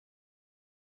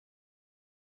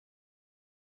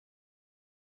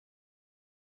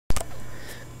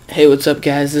Hey, what's up,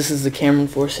 guys? This is the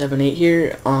Cameron478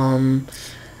 here. I'm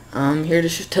here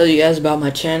to tell you guys about my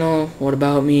channel, what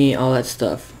about me, all that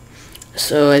stuff.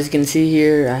 So as you can see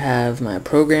here, I have my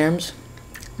programs,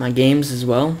 my games as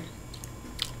well.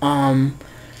 I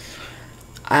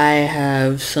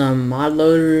have some mod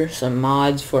loader, some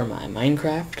mods for my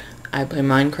Minecraft. I play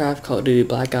Minecraft, Call of Duty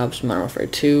Black Ops, Modern Warfare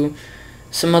 2,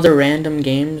 some other random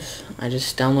games I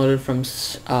just downloaded from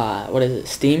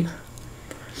Steam.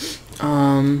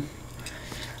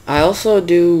 I also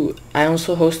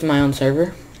host my own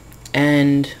server,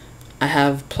 and I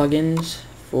have plugins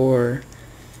for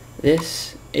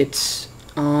this. It's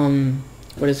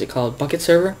what is it called? Bucket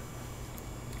server.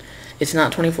 It's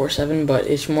not 24/7, but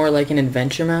it's more like an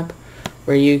adventure map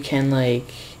where you can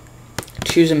like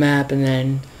choose a map and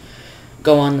then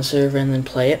go on the server and then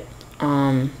play it.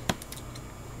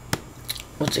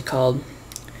 What's it called?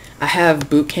 I have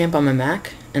Boot Camp on my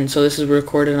Mac, and so this is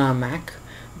recorded on Mac,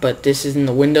 but this is in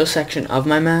the Windows section of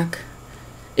my Mac.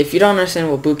 If you don't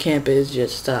understand what Boot Camp is,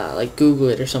 just like Google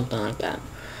it or something like that.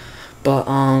 But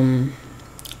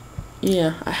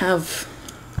yeah, I have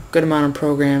a good amount of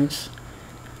programs,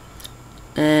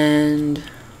 and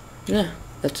yeah,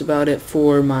 that's about it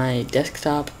for my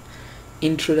desktop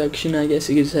introduction, I guess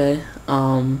you could say.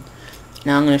 Now I'm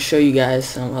going to show you guys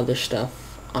some other stuff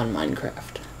on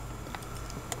Minecraft.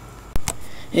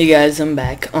 Hey guys, I'm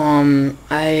back. I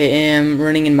am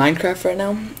running in Minecraft right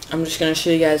now. I'm just going to show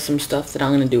you guys some stuff that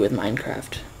I'm going to do with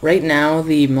Minecraft. Right now,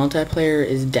 the multiplayer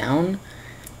is down.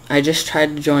 I just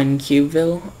tried to join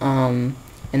Cubeville, and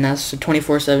that's a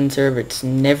 24/7 server. It's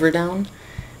never down.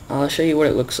 I'll show you what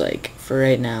it looks like for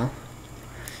right now.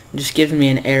 It just gives me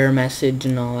an error message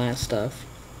and all that stuff.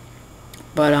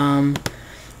 But,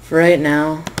 for right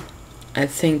now, I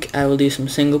think I will do some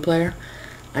single player.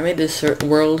 I made this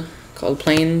world called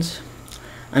Plains.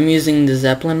 I'm using the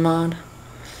Zeppelin mod.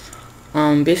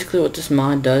 Basically what this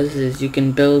mod does is you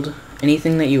can build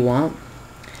anything that you want,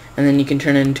 and then you can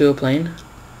turn it into a plane.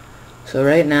 So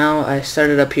right now I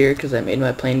started up here because I made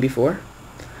my plane before.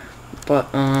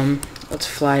 But let's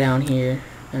fly down here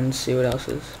and see what else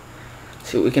is.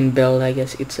 See what we can build, I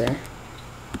guess you could say.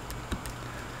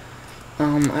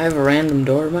 I have a random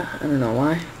door, but I don't know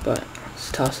why, but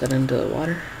let's toss that into the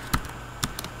water.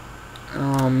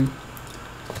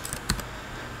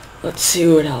 Let's see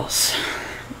what else.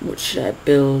 What should I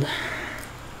build?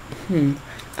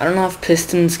 I don't know if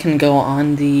pistons can go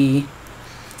on the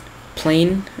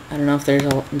plane. I don't know if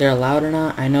they're allowed or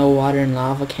not. I know water and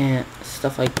lava can't.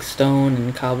 Stuff like stone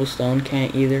and cobblestone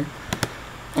can't either.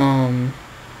 I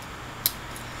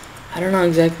don't know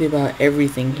exactly about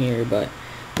everything here, but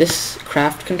this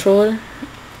craft controller,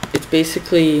 it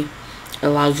basically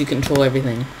allows you to control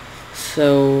everything.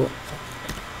 So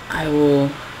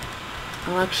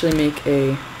I'll actually make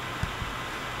a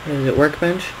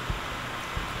workbench,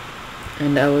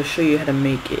 and I will show you how to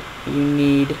make it. What you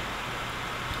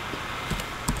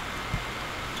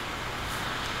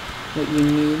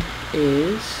need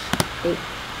is, oh,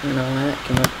 I don't know why that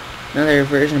came up. Another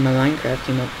version of my Minecraft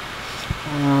came up.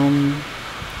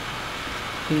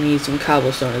 You need some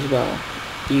cobblestone as well.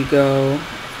 You go, I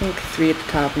think 3 at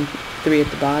the top and 3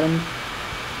 at the bottom.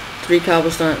 3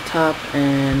 cobblestone at the top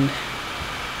and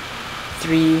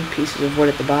 3 pieces of wood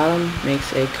at the bottom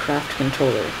makes a craft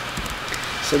controller.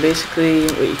 So basically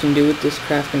what you can do with this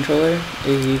craft controller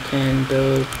is you can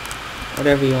build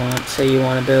whatever you want. Say you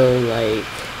want to build like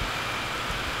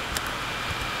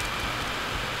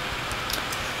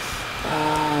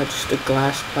just a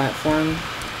glass platform,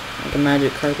 like a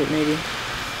magic carpet maybe,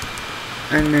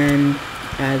 and then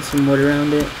add some wood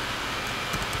around it.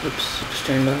 Oops, just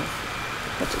turned off.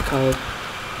 What's it called?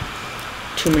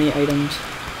 Too many items.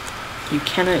 You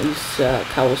cannot use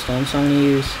cobblestone, so I'm going to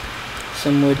use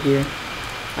some wood here.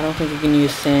 I don't think you can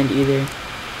use sand either.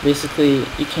 Basically,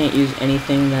 you can't use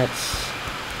anything that's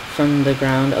from the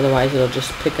ground, otherwise it'll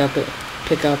just pick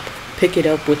it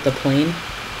up with the plane.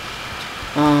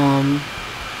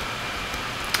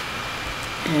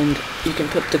 And you can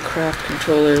put the craft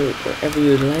controller wherever you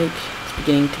would like. It's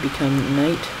beginning to become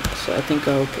night, so I think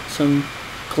I'll put some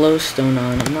glowstone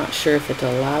on. I'm not sure if it's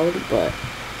allowed, but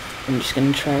I'm just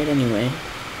gonna try it anyway.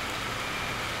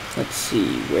 Let's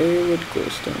see, where would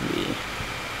glowstone be?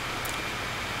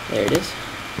 There it is.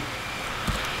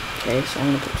 Okay, so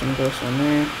I'm gonna put some glowstone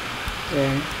there,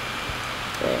 and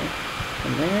there,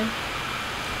 and there,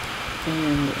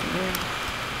 in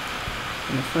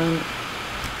the front,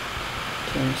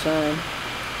 on the side,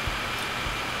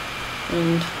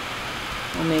 and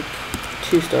I'll make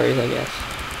 2 stories, I guess.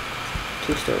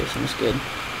 2 stories seems good.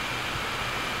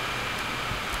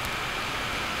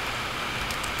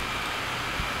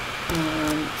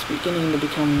 beginning to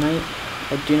become night.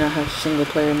 I do not have single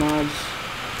player mods.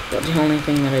 That's the only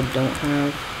thing that I don't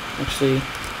have. Actually,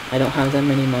 I don't have that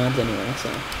many mods anyway, so.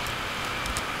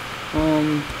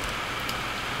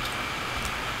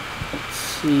 Let's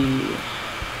see.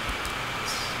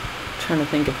 Trying to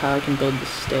think of how I can build the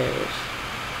stairs.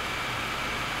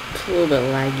 It's a little bit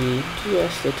laggy,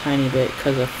 just a tiny bit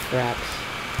because of fraps.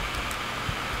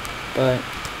 But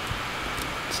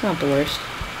it's not the worst.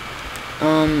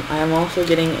 I am also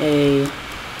getting a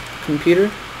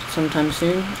computer sometime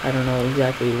soon. I don't know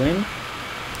exactly when,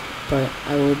 but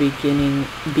I will be getting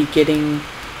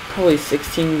probably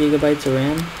 16 gigabytes of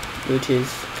RAM, which is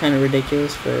kind of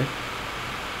ridiculous for,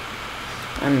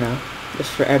 I don't know,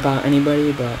 just for about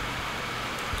anybody, but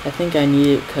I think I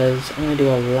need it because I'm going to do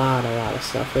a lot of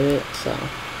stuff with it, so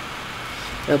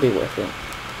it'll be worth it.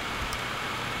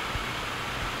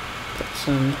 Put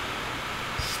some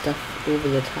stuff over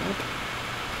the top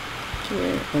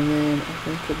here, and then I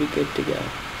think we'll be good to go.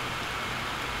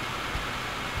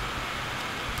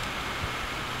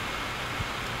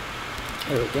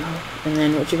 There we go. And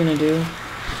then what you're going to do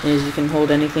is you can hold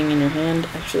anything in your hand.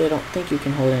 Actually, I don't think you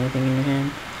can hold anything in your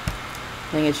hand. I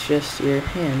think it's just your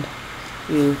hand.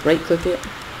 You right click it,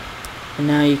 and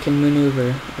now you can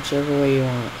maneuver whichever way you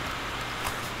want.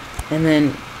 And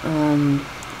then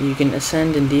you can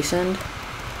ascend and descend.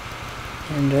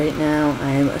 And right now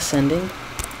I am ascending.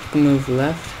 You can move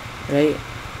left, right,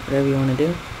 whatever you want to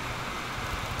do.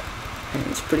 And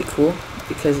it's pretty cool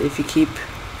because if you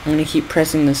I'm going to keep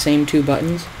pressing the same two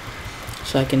buttons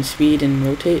so I can speed and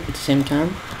rotate at the same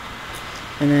time.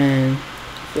 And then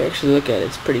if you actually look at it,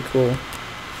 it's pretty cool.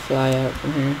 Fly out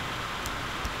from here.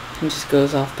 It just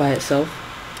goes off by itself.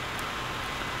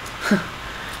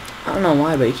 I don't know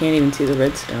why, but you can't even see the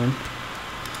redstone.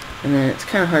 And then it's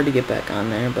kind of hard to get back on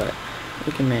there, but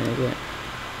we can manage it.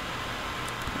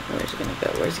 Where's it gonna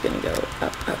go? Where's it gonna go?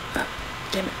 Up, up, up.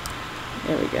 Damn it.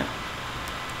 There we go.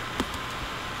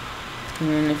 And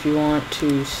then if you want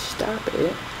to stop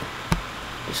it,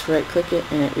 just right click it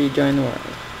and it rejoin the world.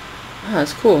 Ah,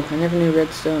 that's cool. I never knew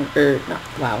redstone,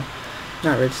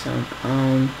 not redstone.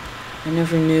 I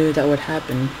never knew that would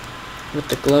happen with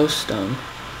the glowstone.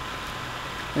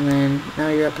 And then now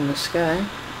you're up in the sky,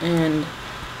 and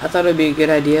I thought it would be a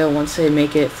good idea once they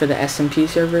make it for the SMP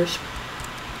servers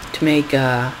to make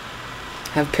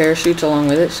have parachutes along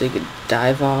with it so you could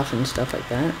dive off and stuff like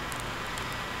that.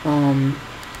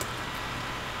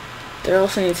 There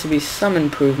also needs to be some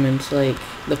improvements, like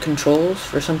the controls.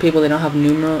 For some people, they don't have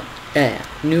number pads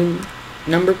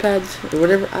or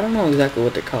whatever. I don't know exactly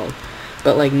what they're called,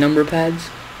 but like number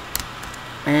pads.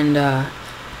 And I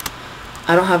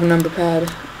don't have a number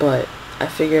pad, but I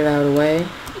figured out a way.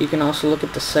 You can also look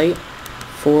at the site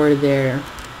for their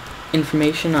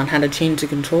information on how to change the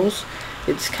controls.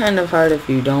 It's kind of hard if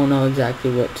you don't know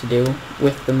exactly what to do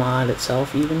with the mod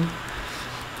itself even.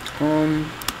 And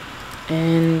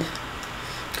you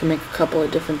can make a couple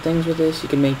of different things with this. You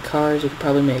can make cars, you could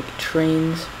probably make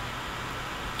trains.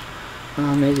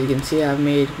 As you can see, I've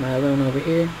made my other one over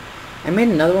here. I made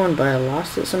another one, but I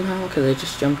lost it somehow because I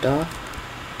just jumped off.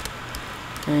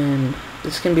 And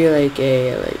this can be like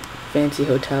a fancy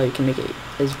hotel. You can make it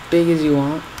as big as you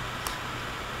want,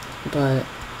 but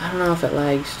I don't know if it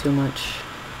lags too much.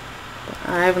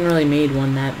 I haven't really made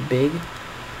one that big,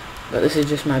 but this is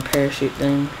just my parachute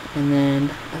thing. And then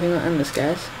I think I'll end this,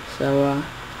 guys. So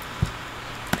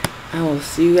I will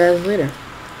see you guys later.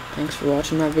 Thanks for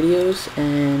watching my videos,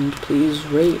 and please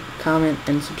rate, comment,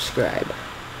 and subscribe.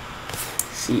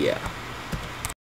 See ya.